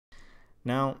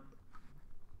Now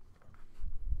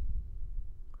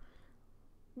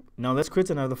let's create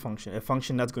another function, a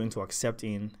function that's going to accept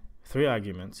in 3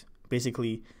 arguments,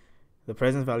 basically the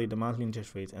present value, the monthly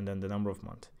interest rate, and then the number of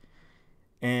months,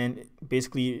 and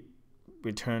basically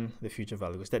return the future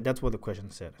value, because that's what the question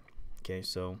said. Okay,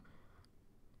 so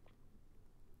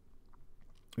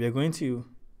we are going to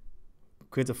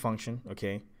create a function.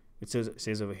 Okay, it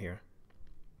says over here.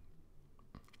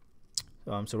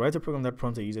 So write a program that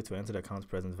prompts the user to enter the account's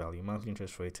present value, monthly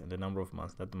interest rate, and the number of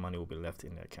months that the money will be left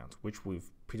in the account, which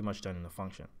we've pretty much done in the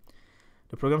function.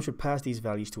 The program should pass these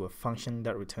values to a function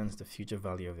that returns the future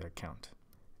value of the account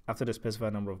after the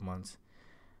specified number of months.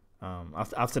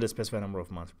 After the specified number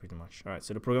of months, pretty much. All right,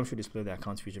 so the program should display the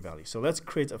account's future value. So let's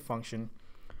create a function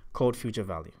called future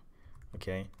value.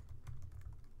 Okay,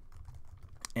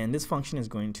 and this function is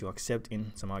going to accept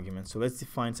in some arguments. So let's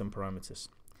define some parameters.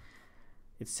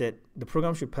 It said the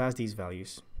program should pass these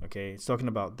values. Okay, it's talking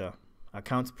about the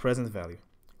account's present value.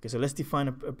 Okay, so let's define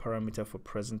a parameter for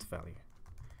present value.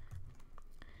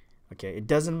 Okay, it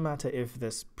doesn't matter if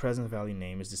this present value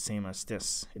name is the same as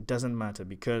this. It doesn't matter,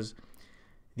 because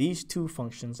these 2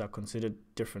 functions are considered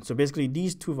different. So basically,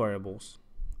 these 2 variables,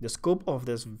 the scope of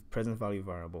this present value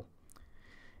variable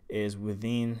is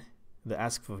within the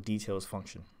ask for details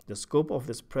function. The scope of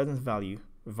this present value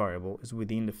variable is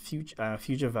within the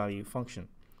future value function.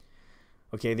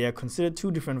 Okay, they are considered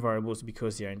 2 different variables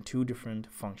because they are in 2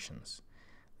 different functions.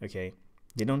 Okay,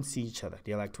 they don't see each other.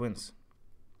 They are like twins,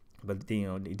 but they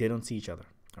don't see each other.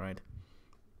 All right,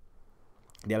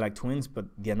 they are like twins, but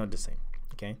they are not the same.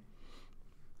 Okay,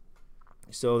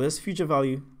 so this future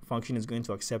value function is going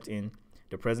to accept in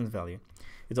the present value.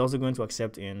 It's also going to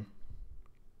accept in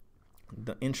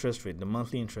the interest rate, the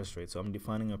monthly interest rate. So I'm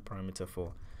defining a parameter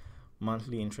for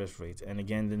monthly interest rate, and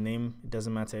again, the name, it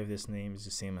doesn't matter if this name is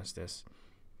the same as this.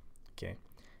 Okay,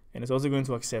 and it's also going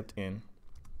to accept in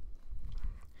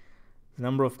the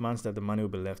number of months that the money will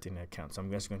be left in the account. So I'm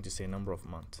just going to say number of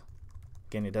months.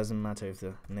 Again, it doesn't matter if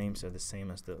the names are the same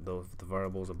as the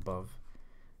variables above.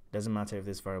 It doesn't matter if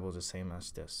this variable is the same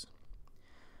as this.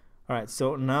 All right,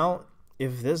 so now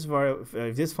if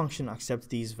this function accepts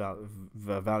these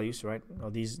values, right,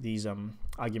 or these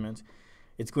arguments,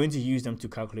 it's going to use them to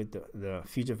calculate the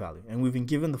future value. And we've been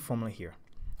given the formula here,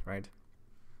 right?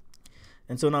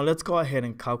 And so now let's go ahead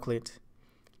and calculate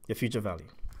the future value.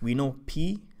 We know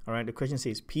P, all right, the question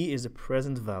says P is the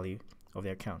present value of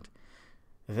the account.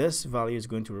 This value is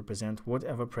going to represent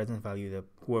whatever present value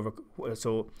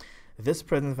so this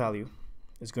present value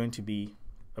is going to be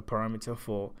a parameter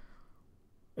for,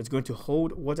 it's going to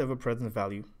hold whatever present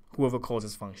value whoever calls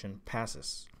this function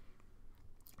passes.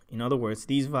 In other words,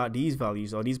 these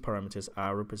values or these parameters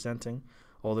are representing,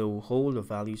 or they will hold the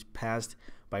values passed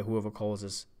by whoever calls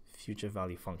this future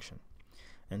value function.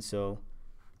 And so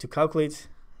to calculate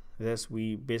this,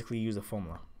 we basically use a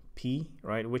formula P,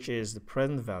 right, which is the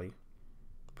present value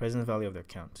of the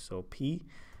account. So P,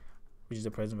 which is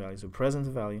the present value, so present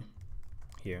value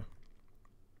here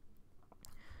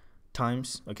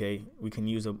times, okay, we can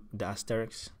use the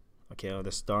asterisk, okay, or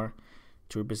the star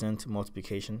to represent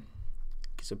multiplication.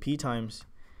 So P times,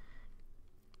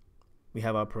 we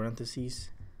have our parentheses,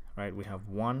 right? We have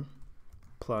 1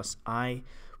 plus I.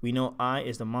 We know I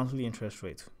is the monthly interest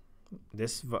rate.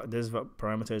 This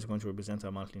parameter is going to represent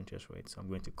our monthly interest rate. So I'm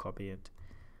going to copy it,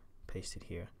 paste it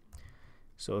here.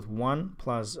 So it's 1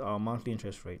 plus our monthly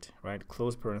interest rate, right?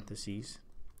 Close parentheses,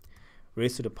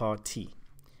 raised to the power t.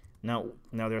 Now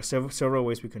there are several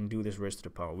ways we can do this raised to the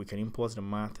power. We can import the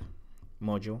math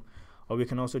module, or we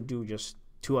can also do just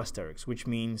 2 asterisks, which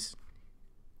means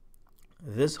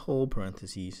this whole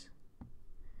parentheses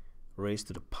raised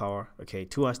to the power. Okay,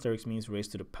 2 asterisks means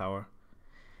raised to the power.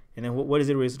 And then what is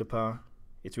it raised to the power?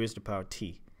 It's raised to the power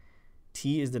t.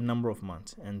 T is the number of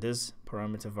months, and this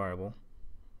parameter variable,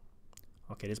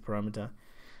 okay, this parameter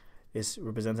is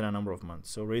representing a number of months.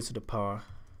 So raised to the power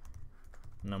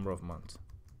number of months,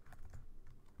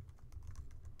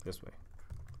 this way.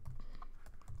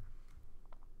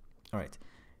 All right,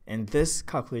 and this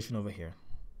calculation over here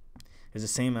is the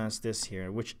same as this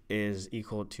here, which is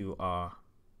equal to our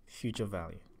future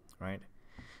value, right?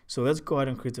 So let's go ahead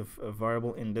and create a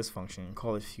variable in this function and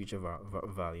call it future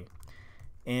value,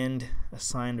 and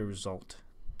assign the result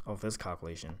of this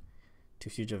calculation to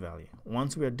future value.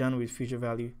 Once we are done with future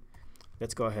value,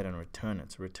 let's go ahead and return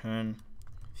it. Return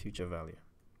future value.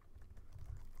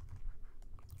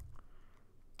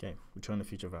 Okay, return the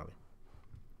future value.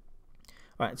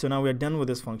 All right, so now we are done with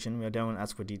this function. We are done with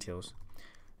ask for details.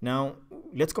 Now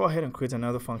let's go ahead and create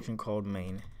another function called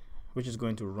main, which is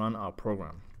going to run our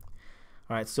program.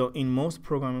 All right, so in most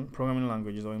programming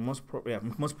languages, or in most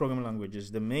programming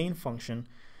languages, the main function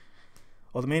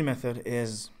or the main method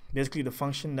is basically the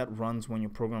function that runs when your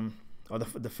program, or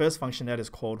the first function that is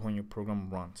called when your program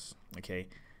runs. Okay,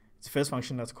 it's the first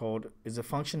function that's called, is a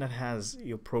function that has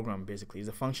your program. Basically, it's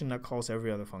a function that calls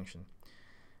every other function,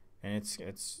 and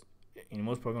it's in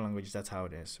most programming languages that's how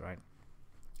it is, right?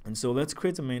 And so let's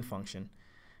create a main function.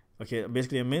 Okay,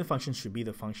 basically a main function should be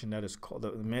the function that is called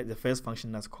the first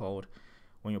function that's called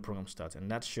when your program starts, and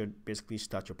that should basically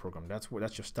start your program. That's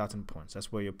your starting point.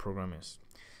 That's where your program is.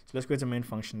 So let's create a main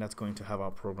function that's going to have our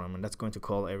program, and that's going to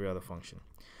call every other function.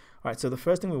 All right, so the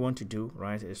first thing we want to do,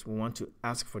 right, is we want to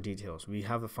ask for details. We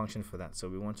have a function for that, so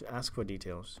we want to ask for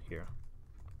details here.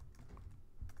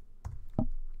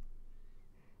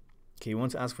 Okay, you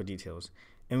want to ask for details,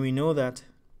 and we know that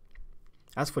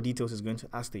ask for details is going to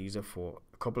ask the user for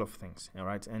a couple of things. All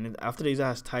right, and after the user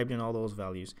has typed in all those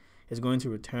values, it's going to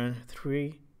return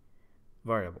 3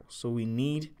 variables. So we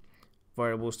need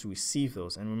variables to receive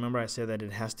those, and remember I said that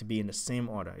it has to be in the same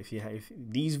order. If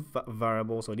these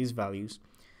variables or these values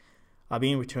are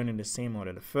being returned in the same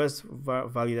order, the first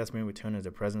value that's being returned is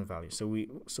the present value. So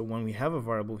when we have a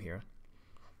variable here,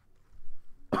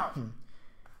 the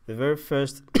very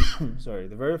first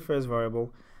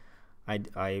variable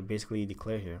I basically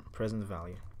declare here, present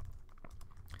value,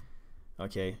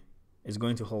 okay, is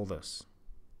going to hold this.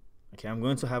 Okay, I'm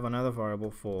going to have another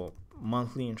variable for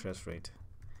monthly interest rate,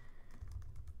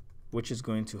 which is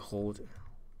going to hold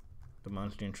the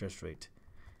monthly interest rate,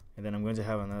 and then I'm going to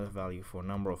have another value for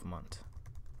number of months,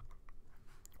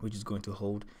 which is going to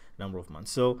hold number of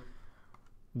months. So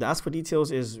the ask for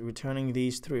details is returning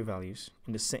these 3 values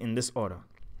in this order,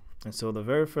 and so the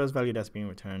very first value that's being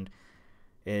returned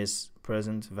is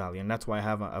present value, and that's why I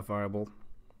have a variable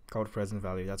called present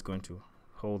value that's going to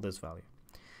hold this value.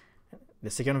 The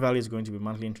second value is going to be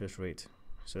monthly interest rate,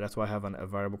 so that's why I have a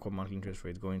variable called monthly interest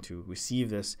rate going to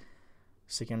receive this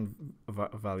second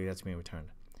value that's being returned.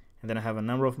 And then I have a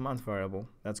number of month variable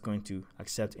that's going to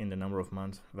accept in the number of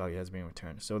month value that's being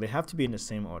returned. So they have to be in the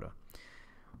same order.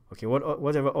 Okay,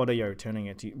 whatever order you're returning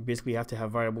it, you basically have to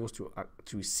have variables to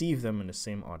receive them in the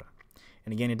same order.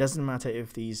 And again, it doesn't matter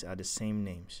if these are the same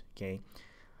names. Okay,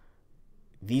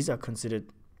 these are considered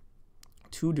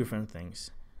 2 different things.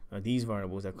 These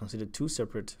variables are considered 2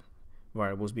 separate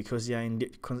variables because they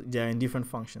are in different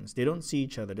functions. They don't see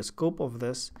each other. The scope of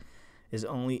this is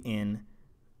only in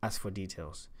ask for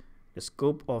details. The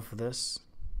scope of this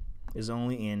is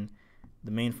only in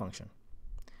the main function.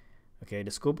 Okay,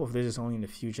 the scope of this is only in the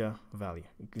future value.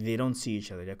 They don't see each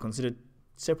other. They're considered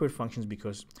separate functions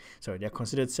because, they're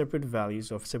considered separate values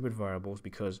of separate variables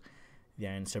because they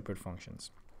are in separate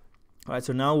functions. All right,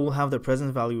 so now we'll have the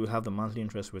present value, we'll have the monthly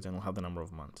interest rate, and we'll have the number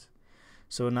of months.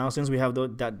 So now since we have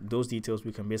those details,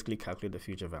 we can basically calculate the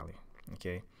future value.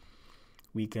 Okay,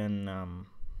 we can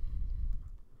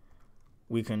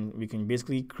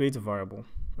basically create a variable.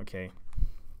 Okay,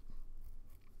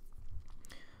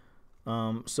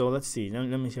 so let's see.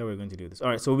 Let me see how we're going to do this. All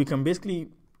right, so we can basically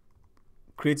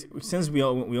create, since we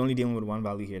only dealing with one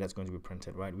value here that's going to be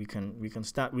printed, right? We can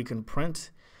start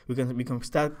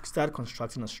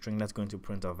constructing a string that's going to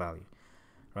print our value,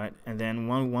 right? And then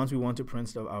once we want to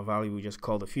print our value, we just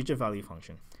call the future value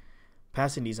function,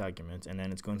 pass in these arguments, and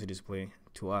then it's going to display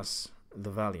to us the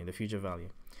value, the future value.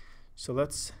 So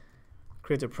let's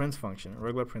create a print function, a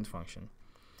regular print function,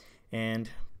 and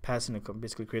pass in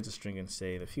basically create a string and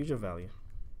say the future value.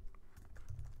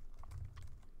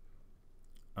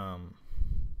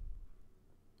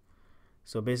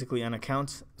 So basically an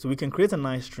account, so we can create a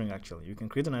nice string actually. You can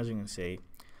create a nice string and say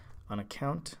an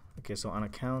account, okay, so an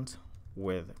account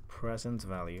with present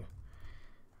value.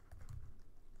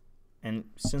 And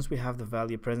since we have the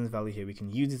value, present value here, we can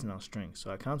use it in our string.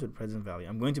 So account with present value.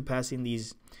 I'm going to pass in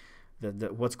these,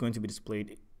 what's going to be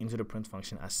displayed into the print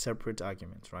function as separate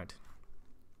arguments, right?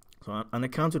 So an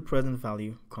account with present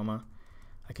value, comma,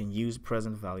 I can use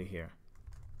present value here.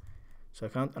 So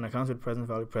an account with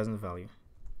present value.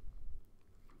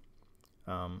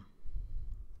 And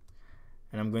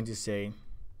I'm going to say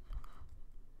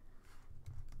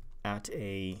at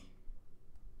a,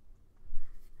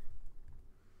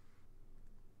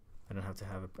 I don't have to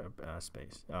have a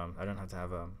space. I don't have to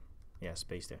have a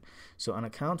space there. So an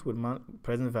account with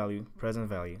present value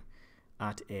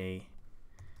at a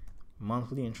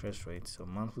monthly interest rate. So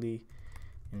monthly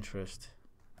interest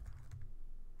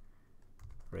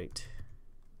rate.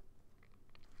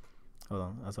 Hold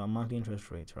on, that's our monthly interest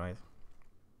rate, right?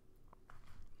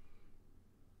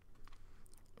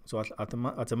 So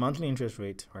at a monthly interest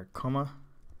rate, right, comma.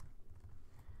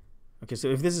 Okay, so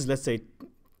if this is, let's say,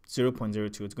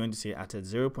 0.02. It's going to say at a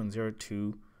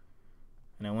 0.02,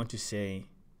 and I want to say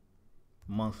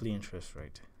monthly interest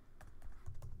rate.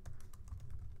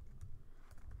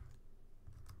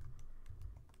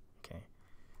 Okay.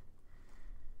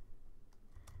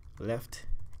 Left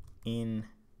in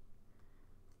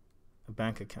a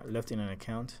bank account, left in an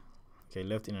account. Okay,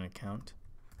 left in an account.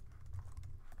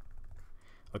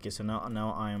 Okay, so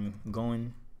now I am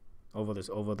going over this,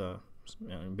 over the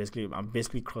I'm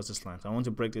basically cross this line. So I want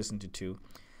to break this into two.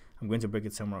 I'm going to break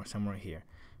it somewhere here.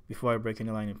 Before I break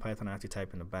any line in Python, I have to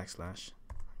type in the backslash.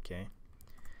 Okay,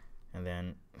 and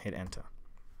then hit enter.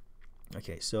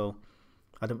 Okay, so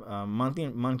at the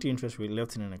monthly interest rate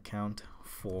left in an account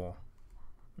for,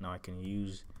 now I can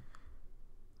use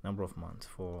number of months.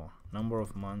 For number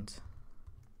of months,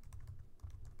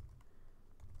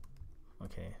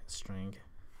 okay, string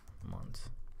month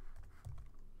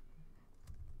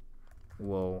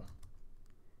will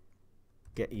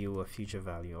get you a future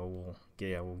value, or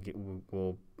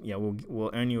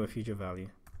we'll earn you a future value.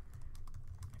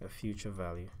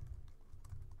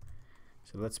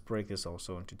 So let's break this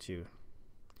also into two.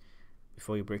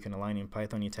 Before you break in a line in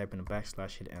Python, you type in a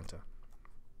backslash, hit enter.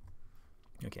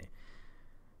 Okay,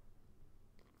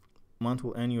 month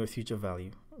will earn you a future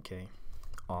value, okay,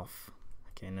 of,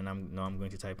 okay, and then I'm going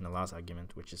to type in the last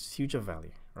argument, which is future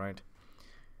value, right?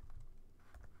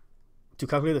 To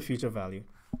calculate the future value,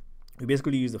 we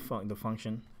basically use the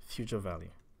function future value,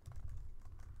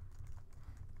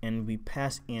 and we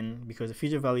pass in, because the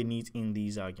future value needs in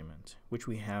these arguments, which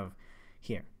we have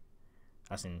here,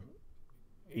 as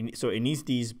so it needs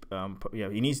these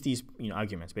it needs these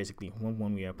arguments basically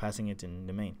when we are passing it in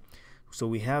the main. So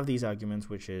we have these arguments,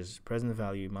 which is present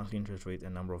value, monthly interest rate,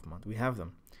 and number of months. We have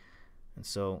them, and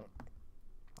so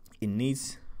it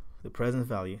needs the present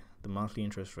value, the monthly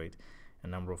interest rate,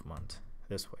 and number of months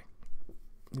this way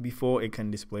before it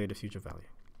can display the future value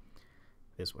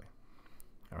this way.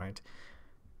 All right,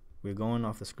 we're going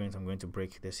off the screen, so I'm going to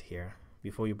break this here.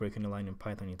 Before you break in the line in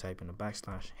Python, you type in a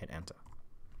backslash, hit enter.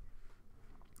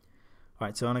 All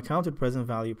right, so on account with present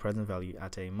value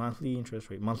at a monthly interest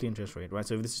rate, right?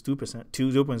 So if this is 2%,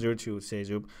 0.02, it says,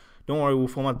 don't worry, we'll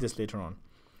format this later on.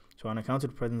 So on account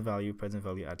with present value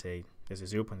at a, this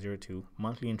is 0.02,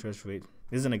 monthly interest rate.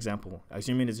 This is an example,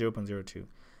 assuming it's 0.02.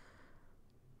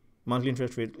 Monthly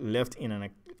interest rate left in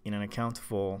an account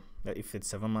for, that if it's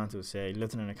 7 months, we'll say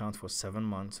left in an account for 7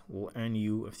 months will earn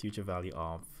you a future value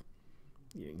of,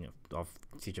 of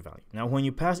future value. Now, when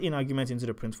you pass in arguments into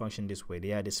the print function this way,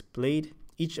 they are displayed,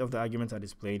 each of the arguments are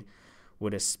displayed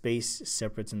with a space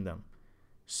separating them.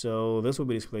 So this will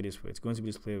be displayed this way. It's going to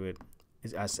be displayed with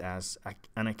as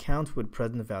an account with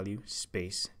present value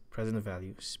space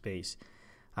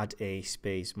at a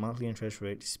space monthly interest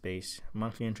rate space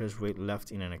monthly interest rate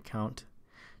left in an account.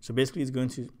 So basically it's going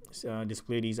to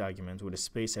display these arguments with a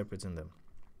space separating them.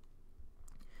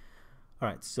 All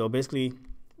right, so basically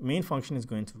main function is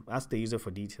going to ask the user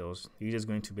for details. The user is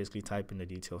going to basically type in the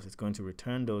details. It's going to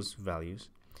return those values.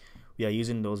 We are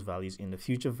using those values in the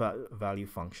future value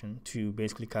function to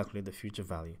basically calculate the future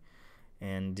value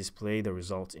and display the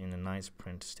result in a nice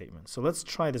print statement. So let's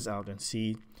try this out and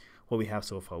see what we have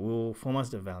so far. We'll format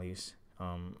the values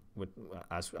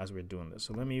as we're doing this.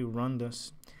 So let me run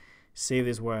this, save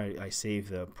this where I save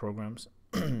the programs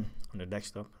on the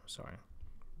desktop. Sorry.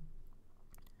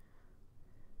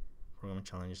 Program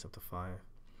challenges up to 5,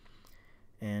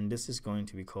 and this is going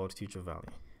to be called future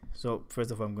value. So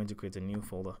first of all, I'm going to create a new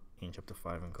folder in chapter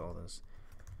 5 and call this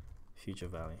future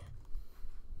value,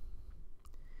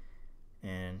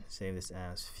 and save this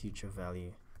as future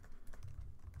value.py.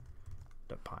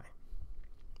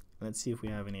 Let's see if we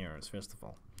have any errors first of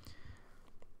all.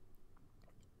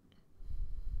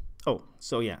 Oh,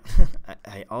 so yeah,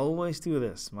 I always do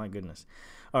this, my goodness.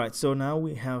 All right, so now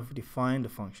we have defined the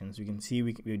functions. You can see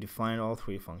we defined all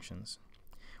three functions.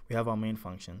 We have our main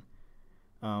function.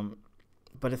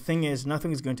 But the thing is,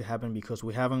 nothing is going to happen because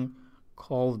we haven't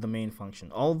called the main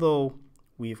function. Although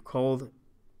we've called,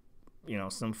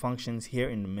 some functions here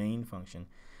in the main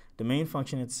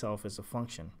function itself is a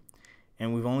function,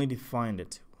 and we've only defined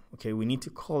it. Okay, we need to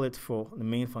call it for the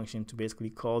main function to basically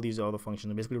call these other functions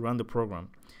and basically run the program.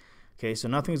 Okay, so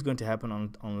nothing is going to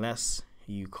happen unless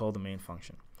you call the main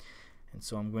function. And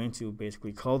so I'm going to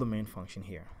basically call the main function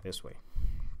here this way.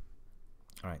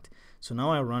 All right, so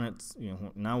now I run it.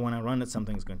 Now when I run it,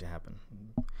 something is going to happen.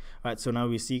 All right, so now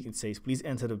we see it says please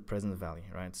enter the present value.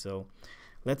 Right, so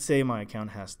let's say my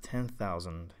account has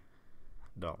 $10,000.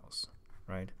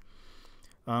 Right.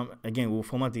 Again, we'll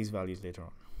format these values later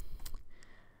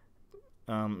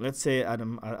on. Let's say at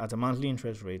a monthly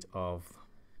interest rate of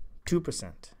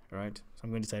 2%. Right, so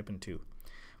I'm going to type in 2.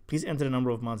 Please enter the number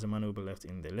of months the money will be left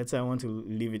in there. Let's say I want to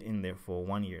leave it in there for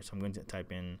 1 year. So I'm going to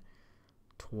type in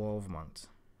 12 months,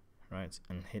 right?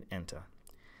 And hit enter.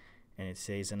 And it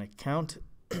says an account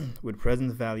with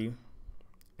present value.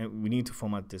 And we need to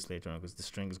format this later on because the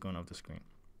string is going off the screen.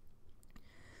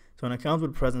 So an account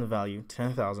with present value,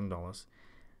 $10,000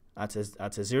 at a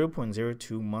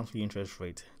 0.02 monthly interest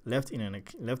rate left in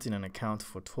an account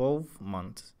for 12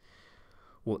 months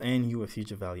will earn you a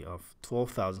future value of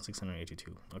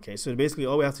 $12,682. Okay, so basically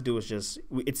all we have to do is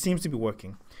it seems to be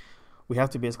working. We have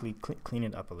to basically clean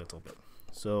it up a little bit.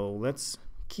 So let's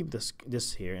keep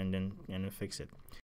this here and then fix it.